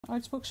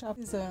Arts Bookshop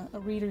is a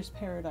reader's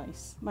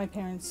paradise. My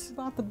parents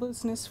bought the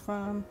business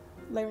from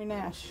Larry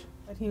Nash,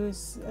 but he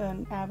was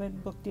an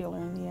avid book dealer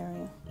in the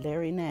area.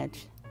 Larry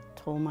Nash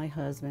told my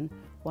husband,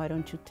 why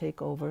don't you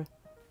take over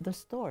the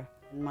store?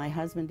 And my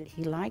husband,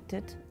 he liked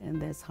it,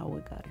 and that's how we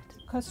got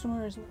it.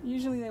 Customers,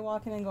 usually they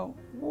walk in and go,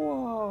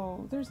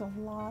 whoa, there's a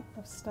lot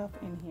of stuff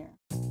in here.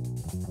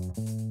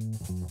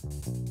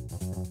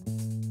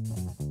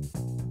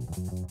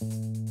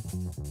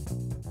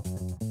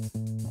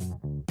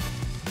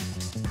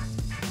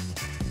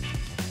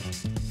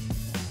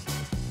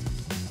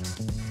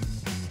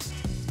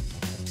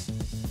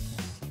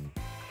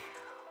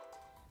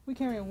 We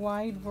carry a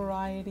wide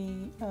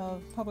variety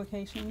of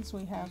publications.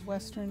 We have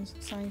westerns,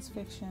 science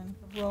fiction,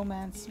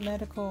 romance,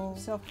 medical,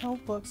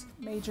 self-help books,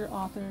 major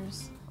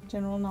authors,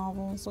 general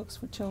novels, books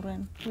for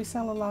children. We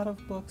sell a lot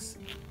of books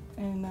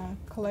in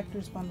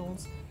collector's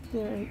bundles.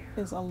 There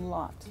is a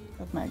lot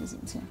of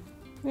magazines here.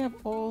 We have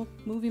old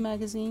movie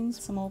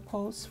magazines, some old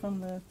posts from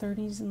the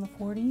 30s and the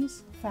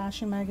 40s,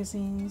 fashion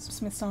magazines,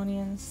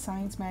 Smithsonian,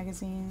 science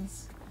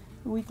magazines,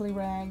 weekly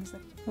rags.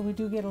 But we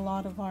do get a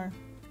lot of our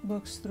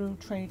books through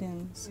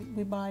trade-ins.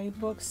 We buy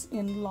books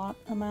in lot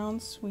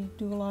amounts. We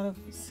do a lot of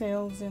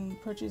sales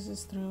and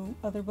purchases through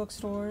other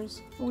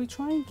bookstores. We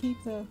try and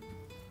keep the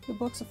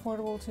books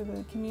affordable to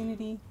the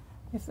community.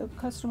 If the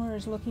customer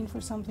is looking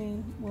for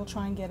something, we'll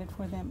try and get it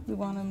for them. We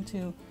want them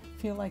to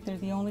feel like they're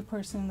the only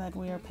person that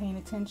we are paying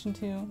attention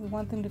to. We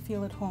want them to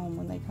feel at home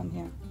when they come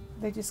here.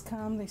 They just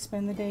come, they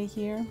spend the day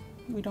here.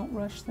 We don't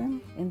rush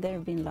them. And there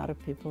have been a lot of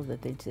people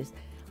that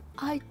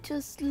I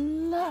just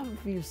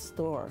love your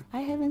store.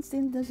 I haven't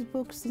seen this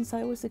book since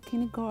I was in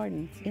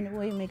kindergarten. In a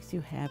way, it makes you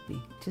happy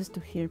just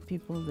to hear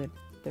people that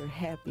they're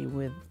happy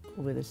with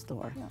the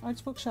store. Yeah,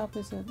 Arts Bookshop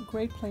is a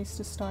great place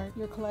to start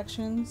your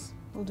collections.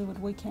 We'll do what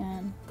we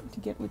can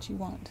to get what you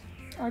want.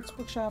 Arts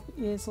Bookshop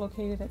is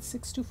located at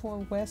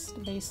 624 West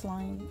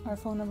Baseline. Our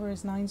phone number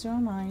is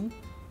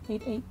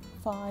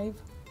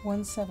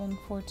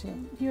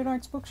 909-885-1742. Here at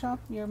Arts Bookshop,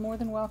 you're more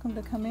than welcome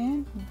to come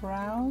in,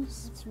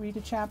 browse, read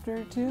a chapter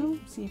or two,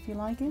 see if you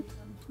like it.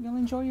 You'll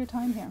enjoy your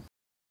time here.